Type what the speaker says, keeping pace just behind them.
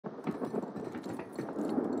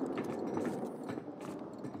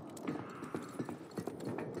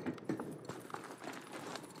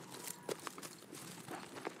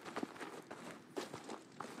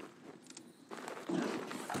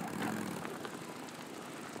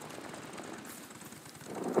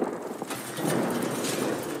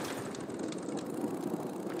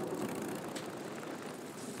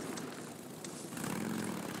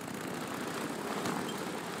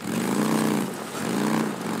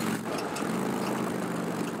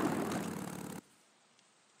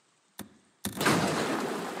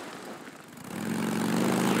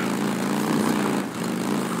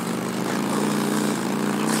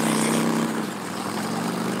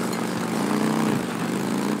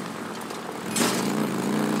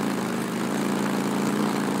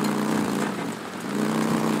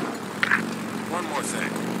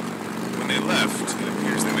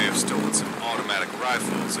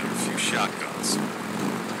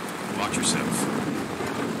Watch yourself.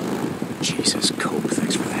 Jesus, Cope,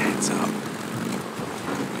 thanks for the heads up.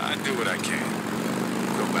 I do what I can.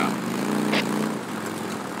 Go out.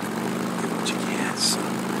 Do what you can, son.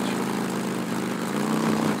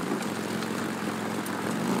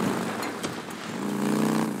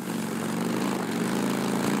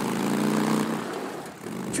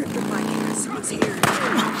 Tripped up my ass. Someone's here.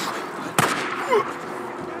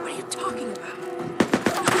 What are you talking about?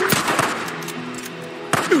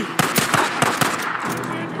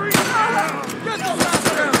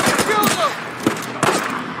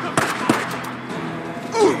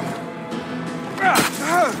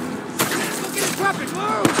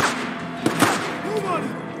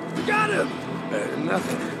 Better than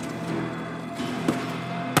nothing.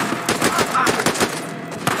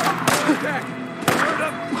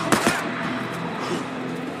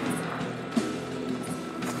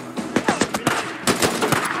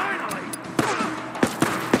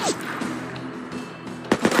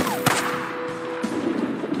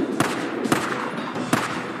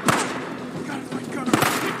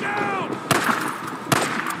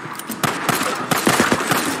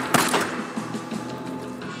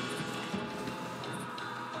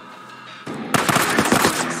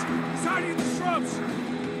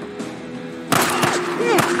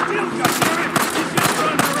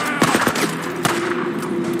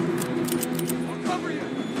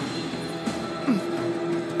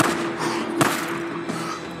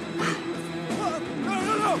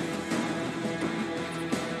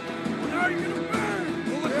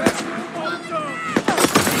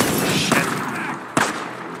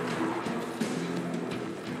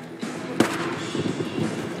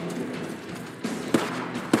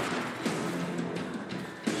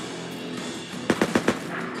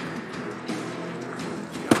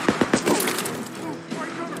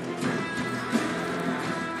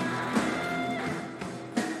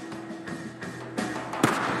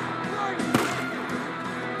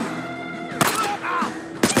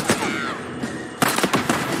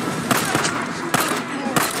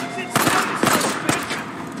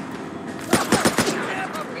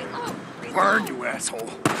 Burn, you asshole.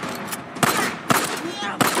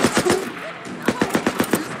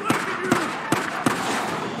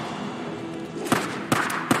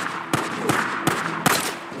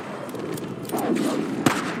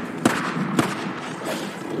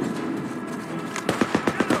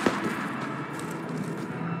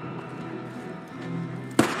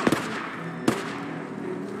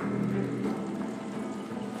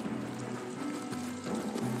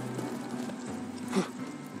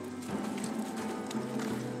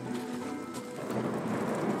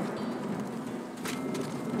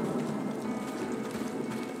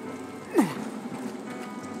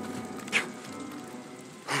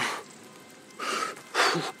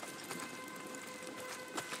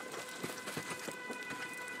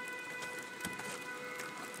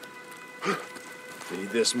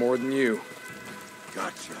 Need this more than you.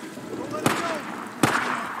 Gotcha. Don't let it go.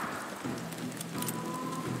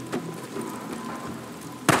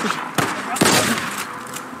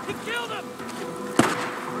 He killed him!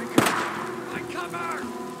 My cover!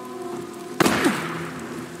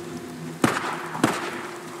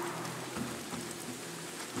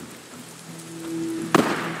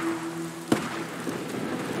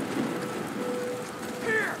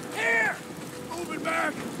 Here! Moving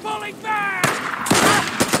back! Pulling back!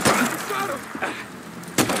 Got him!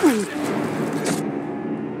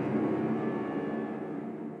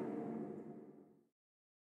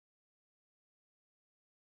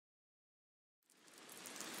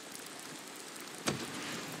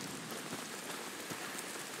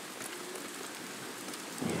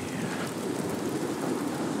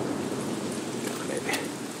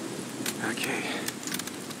 Okay.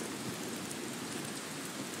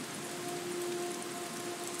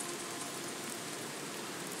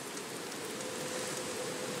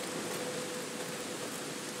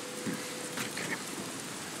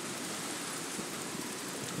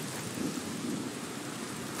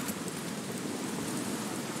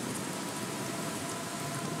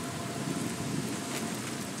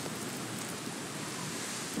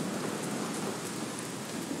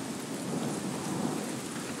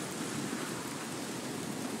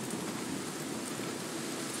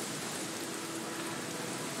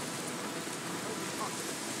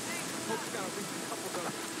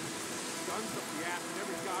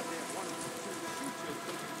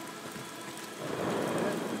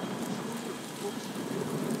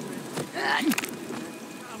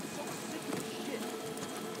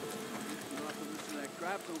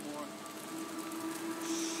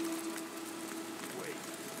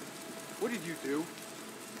 What did you do?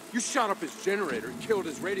 You shot up his generator and killed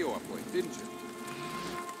his radio uplink, didn't you?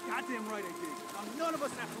 Goddamn right I did. Now none of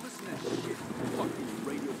us have to listen to that shit. Fucking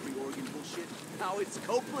Radio Free Oregon bullshit. Now it's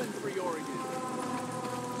Copeland Free Oregon.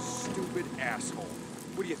 Stupid asshole.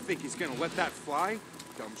 What do you think, he's gonna let that fly?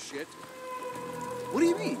 Dumb shit. What do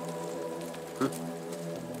you mean?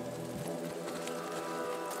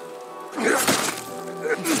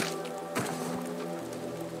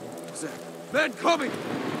 What's that? Men coming!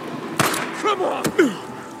 Come on!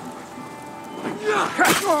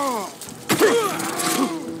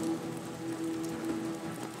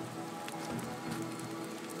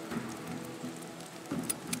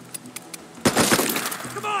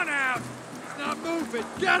 Come on out! Not moving!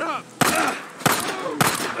 Get up! Get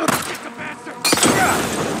the bastard!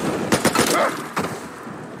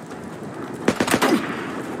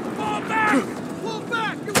 Fall back! Pull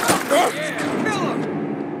back! You're right! Yeah! Kill him!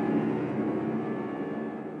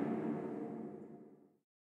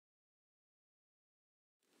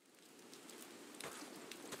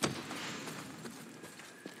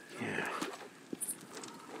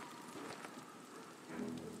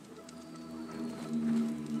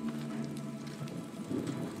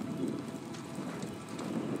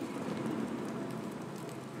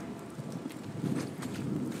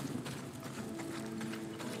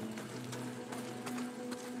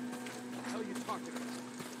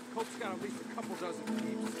 Cope's got at least a couple dozen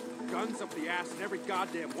peeps. Guns up the ass, and every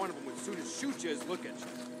goddamn one of them would soon as shoot you as look at you.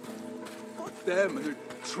 Fuck them and their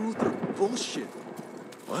truth or bullshit.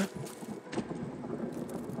 What?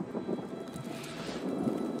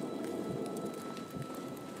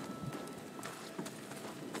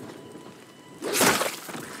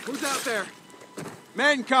 Who's out there?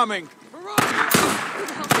 Men coming!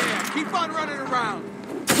 Yeah, keep on running around!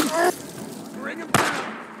 Bring him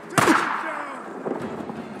down! Take him down!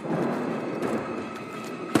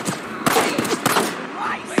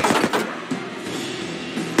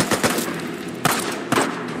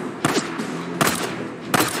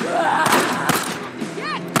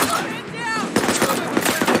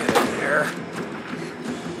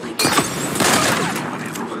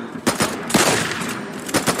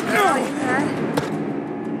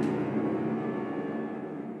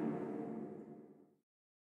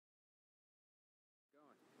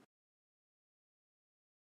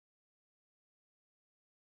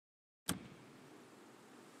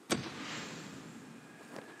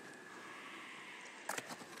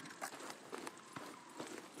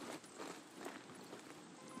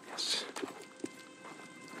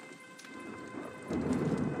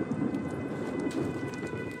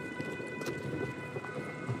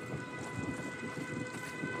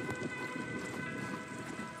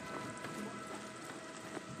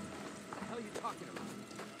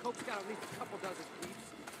 Cope's got at least a couple dozen peeps.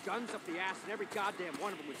 Guns up the ass, and every goddamn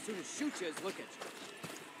one of them would soon as shoot you as look at you.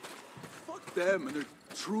 Fuck them and their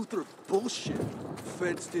truth or bullshit.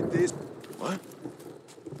 Feds did this. What?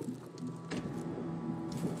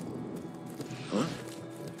 Huh?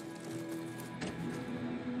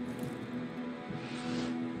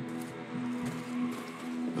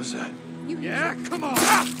 What's that? Yeah, come on!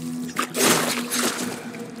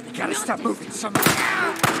 You gotta stop moving, son.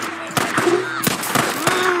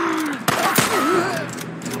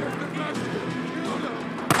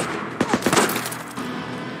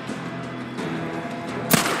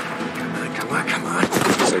 Come on.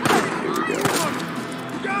 Here we go.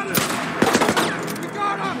 You got it! You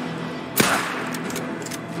got him!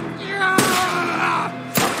 Yeah!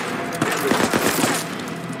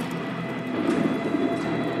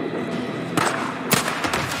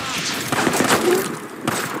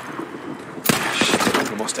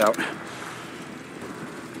 Shit, almost out.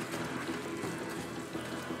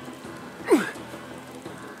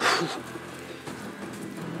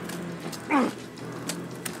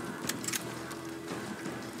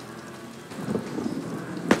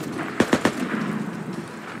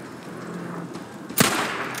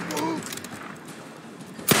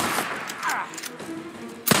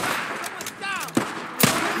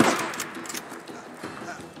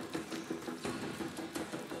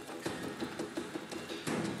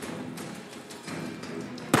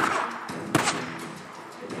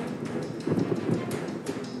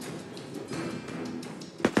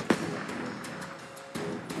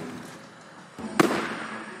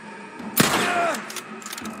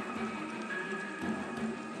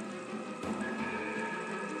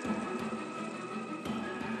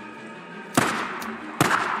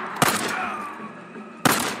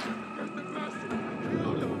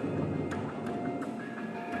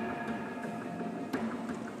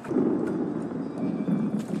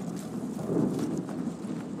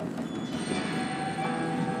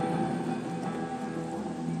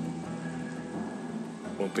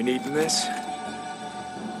 Won't be needing this.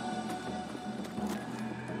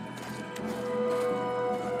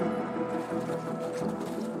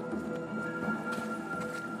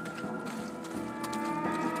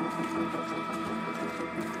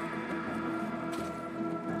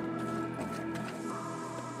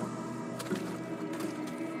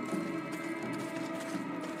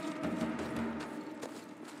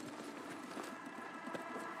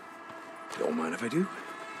 Don't mind if I do.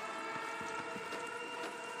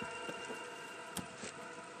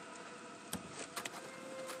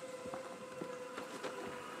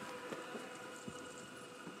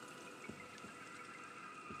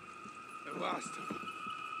 I lost him.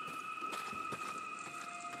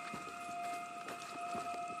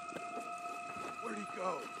 Where'd he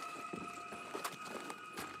go?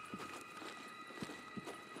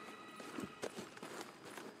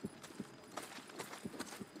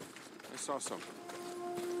 I saw something.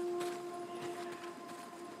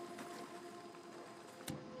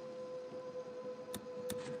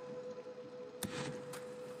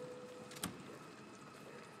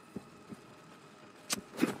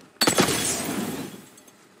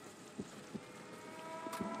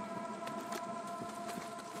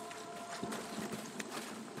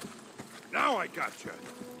 Now I got you.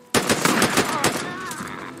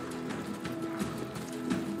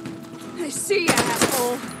 I see you,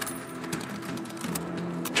 asshole.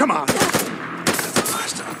 Come on! That's the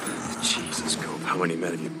last time. Jesus, Cope, how many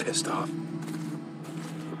men have you pissed off?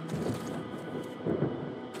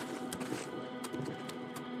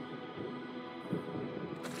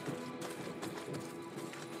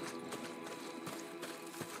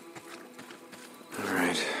 All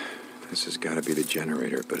right. This has got to be the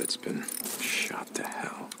generator, but it's been shot to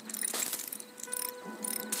hell.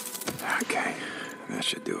 Okay, that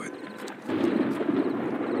should do it.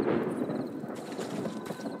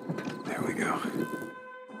 There we go.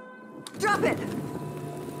 Drop it!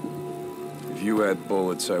 If you had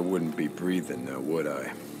bullets, I wouldn't be breathing now, would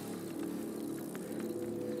I?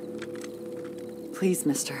 Please,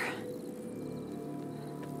 mister.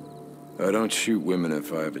 I don't shoot women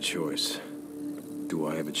if I have a choice. Do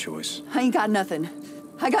I have a choice? I ain't got nothing.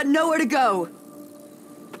 I got nowhere to go.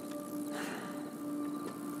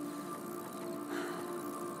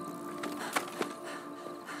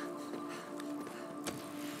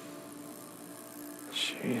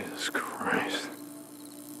 Jesus Christ.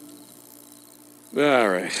 All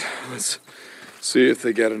right, let's see if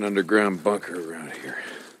they got an underground bunker around here.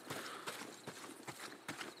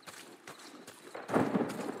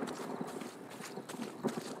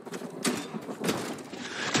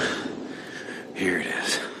 Here it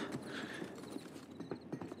is.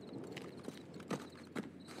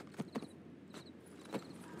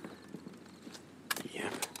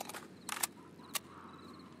 Yep.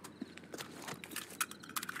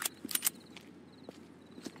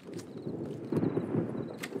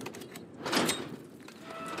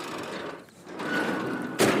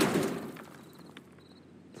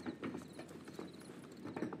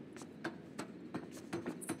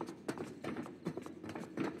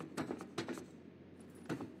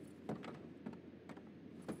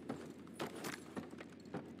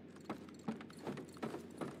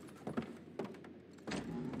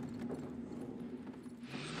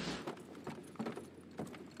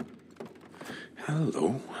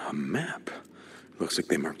 Hello, a map. Looks like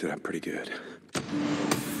they marked it up pretty good.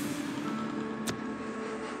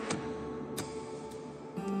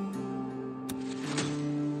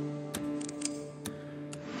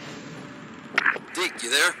 Deke, you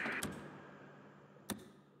there?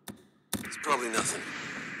 It's probably nothing.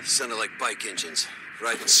 Sounded like bike engines,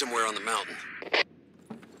 riding somewhere on the mountain.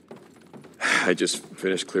 I just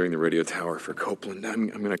finished clearing the radio tower for Copeland. I'm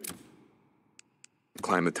gonna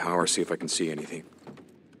climb the tower, see if I can see anything.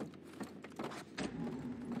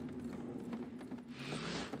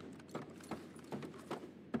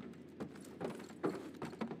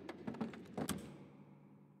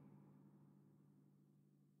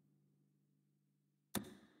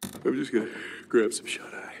 I'm just gonna grab some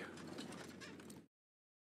shut-eye.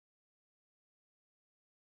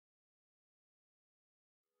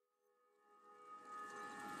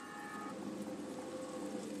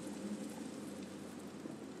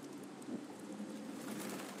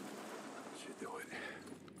 Should do it.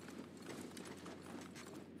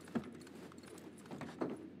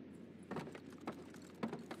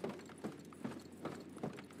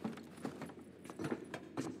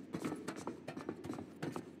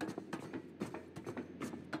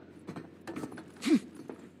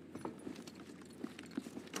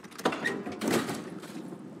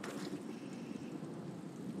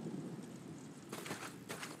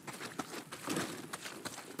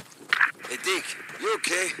 Deke, you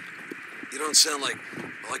okay? You don't sound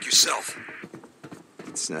like yourself.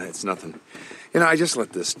 It's nothing. You know, I just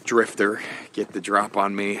let this drifter get the drop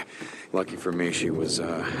on me. Lucky for me, she was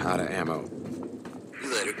out of ammo.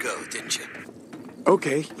 You let her go, didn't you?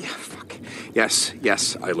 Okay, yeah, fuck.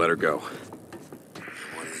 Yes, I let her go.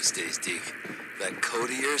 One of these days, Deke, that code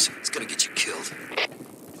of yours is gonna get you killed.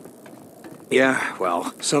 Yeah,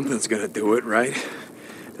 well, something's gonna do it, right?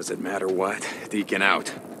 Doesn't matter what. Deacon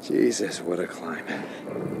out. Jesus, what a climb.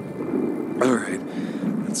 All right,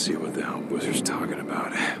 let's see what the hell Buzzer's talking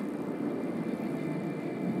about.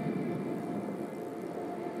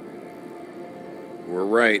 We're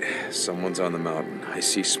right. Someone's on the mountain. I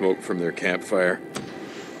see smoke from their campfire.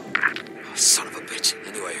 Oh, son of a bitch.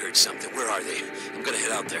 I knew I heard something. Where are they? I'm gonna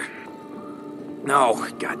head out there. No,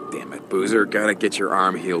 god damn it, Boozer. Gotta get your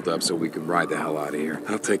arm healed up so we can ride the hell out of here.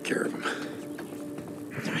 I'll take care of him.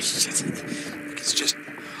 Oh, shit. It's just...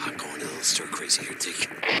 I'm going a little stir-crazy here, Deke.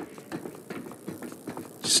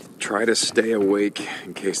 Just try to stay awake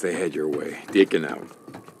in case they head your way. Deacon out.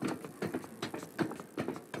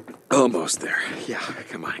 Almost there. Yeah,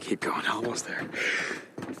 come on, keep going. Almost there.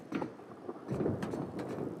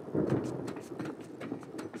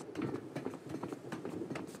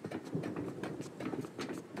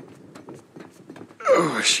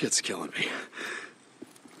 Oh, shit's killing me.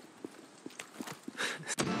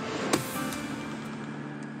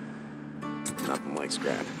 Nothing like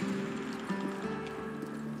scrap.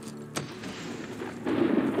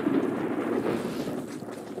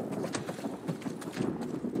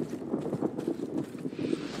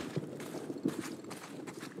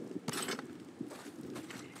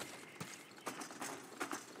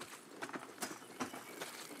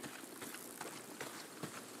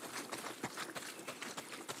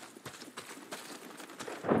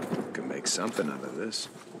 Can make something out of this.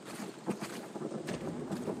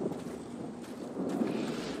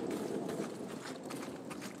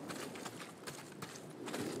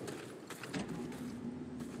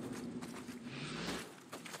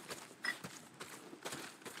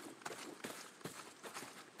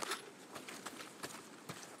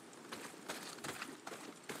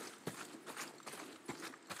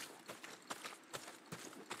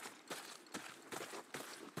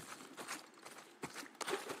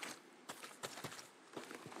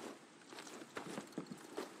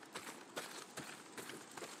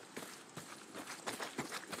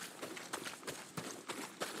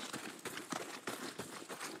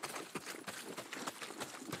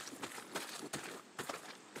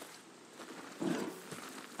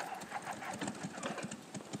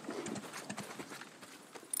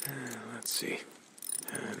 Let's see.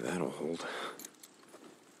 That'll hold.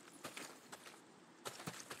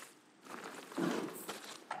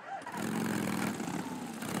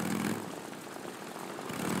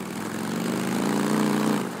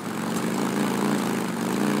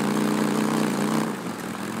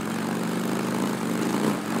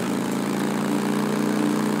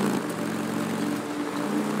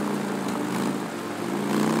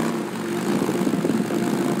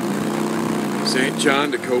 St.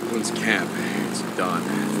 John to Copeland's camp. It's done.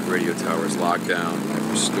 The radio tower's locked down. I've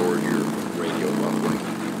restored your radio uplink.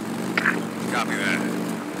 Copy that.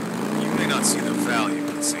 You may not see the value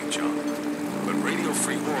in St. John, but Radio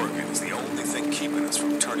Free Oregon is the only thing keeping us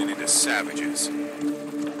from turning into savages.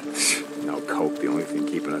 No, Cope, the only thing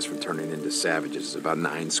keeping us from turning into savages is about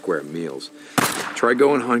 9 square meals. Try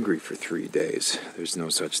going hungry for 3 days. There's no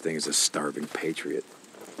such thing as a starving patriot.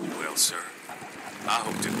 Well, sir, I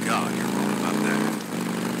hope to God you're wrong about that.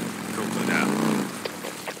 Copeland out.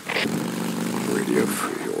 Radio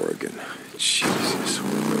Free Oregon. Jesus,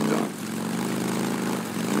 what have I done?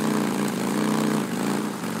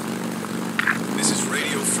 This is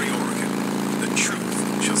Radio Free Oregon. The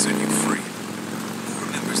truth shall set you free. Who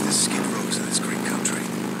remembers the skid rows of this great country?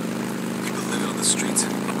 People living on the streets.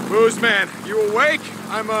 Booze man, you awake?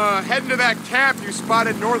 I'm heading to that camp you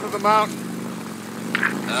spotted north of the mountain.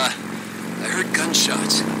 I heard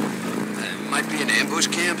gunshots. Might be an ambush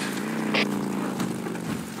camp.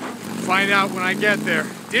 Find out when I get there.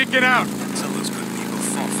 Deacon out. Some of those good people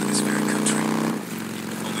fought for this very country.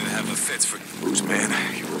 Only to have a fence for... Booze man,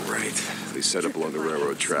 you were right. They set up along the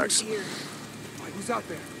railroad tracks. Wait, who's out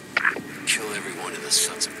there? Kill every one of the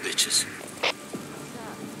sons of bitches.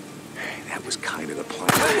 Hey, that was kind of the plan.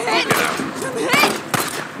 Get out. I'm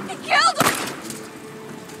hit! He killed me!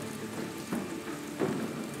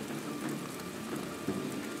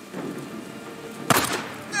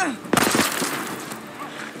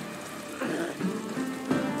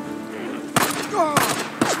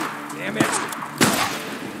 Damn it!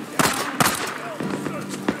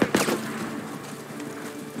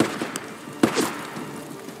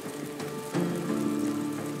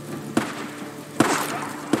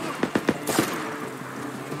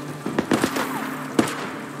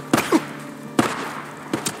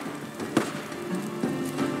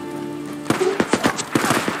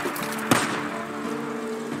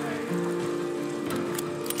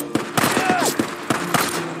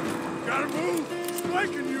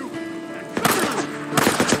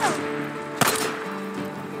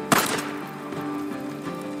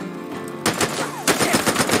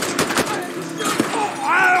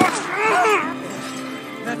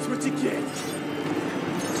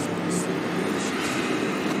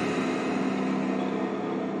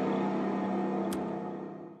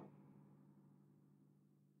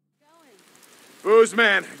 Booze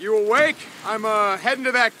man, you awake? I'm heading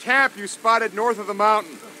to that camp you spotted north of the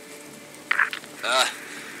mountain. I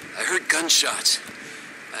heard gunshots.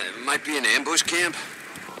 It might be an ambush camp.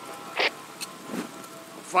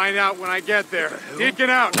 Find out when I get there. Deacon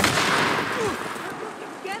out.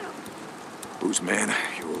 Get him! Booze man,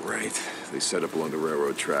 you were right. They set up along the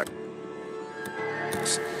railroad track.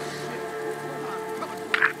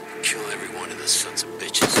 Kill every one of the sons of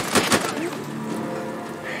bitches.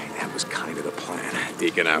 That was kind of the plan.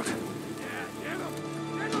 Deacon out.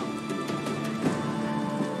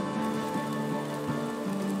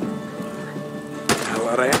 Hell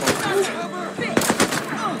out of ammo.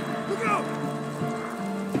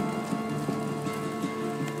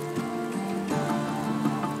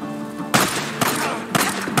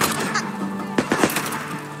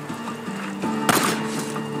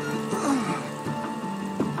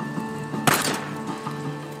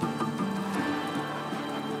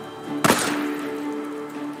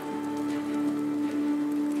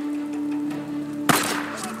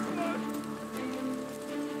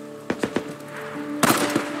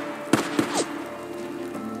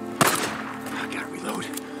 I gotta reload.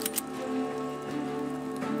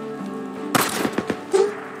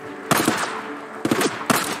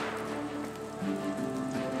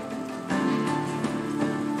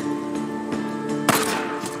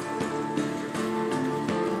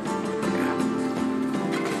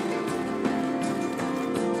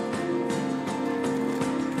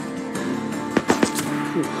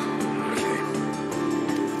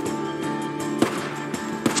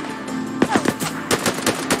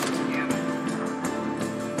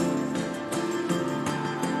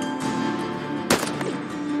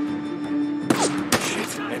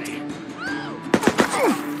 Shit, empty.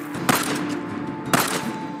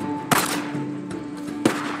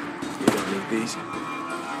 You don't need these?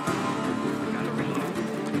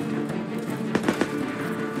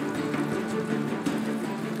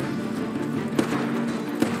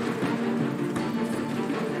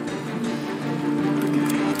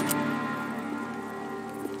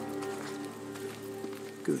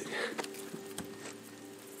 Good.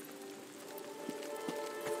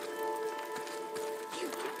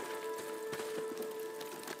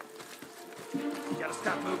 You gotta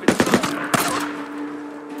stop moving.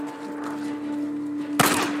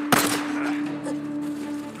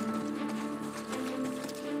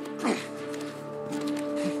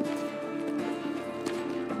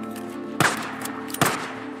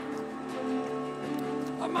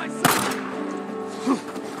 On my side.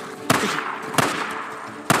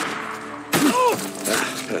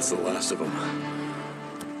 That's the last of them.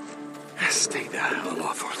 Stay the hell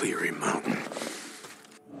off O'Leary Mountain.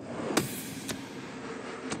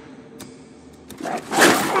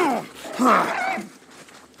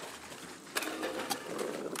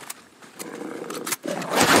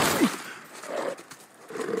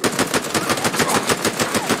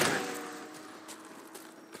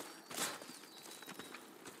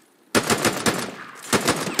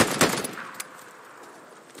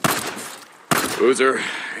 Boozer,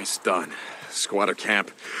 it's done. Squatter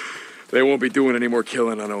camp. They won't be doing any more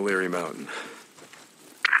killing on O'Leary Mountain.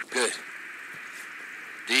 Good.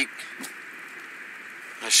 Deke,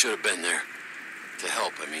 I should have been there to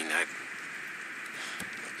help.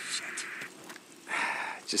 Shit.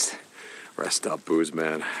 Just rest up, Booze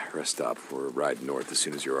man. Rest up. We're riding north as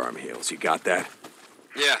soon as your arm heals. You got that?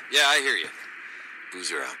 Yeah, I hear you.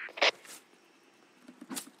 Boozer out.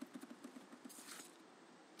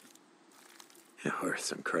 Yeah, worth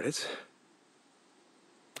some credits.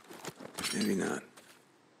 Maybe not.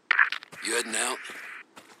 You heading out?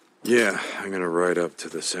 Yeah, I'm gonna ride up to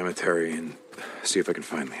the cemetery and see if I can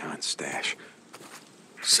find Leon's stash.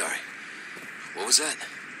 Sorry. What was that?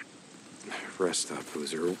 Rest up,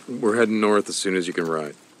 Boozer. We're heading north as soon as you can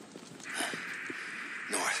ride.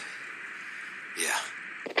 North. Yeah.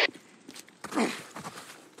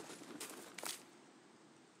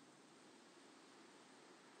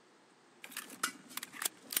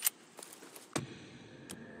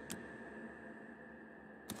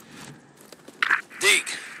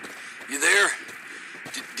 Deke, you there?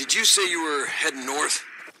 Did you say you were heading north?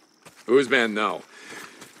 Booze man, no.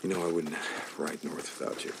 You know I wouldn't ride north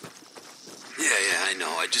without you. Yeah, I know.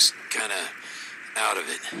 I just kind of out of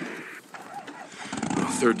it. Well,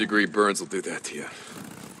 third-degree burns will do that to you.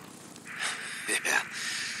 Yeah.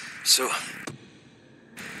 So,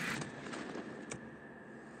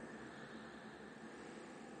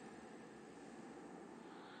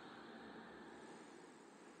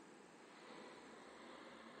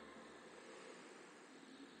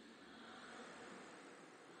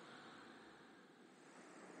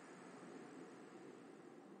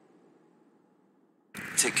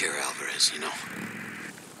 take care of Alvarez, you know.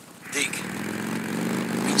 Deke,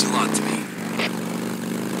 means a lot to me.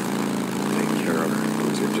 Take care of her,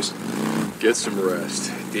 Boozer. Just get some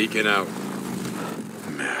rest. Deacon out.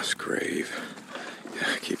 Mass grave.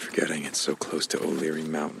 I keep forgetting it's so close to O'Leary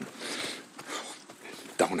Mountain.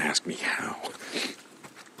 Don't ask me how.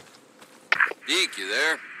 Deke, you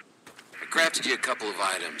there? I crafted you a couple of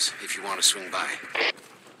items, if you want to swing by.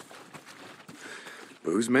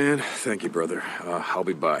 Booze man, thank you, brother. I'll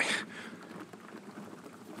be by.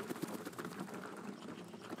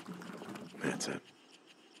 That's it.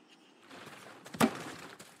 I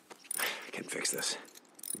can fix this.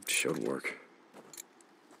 It should work.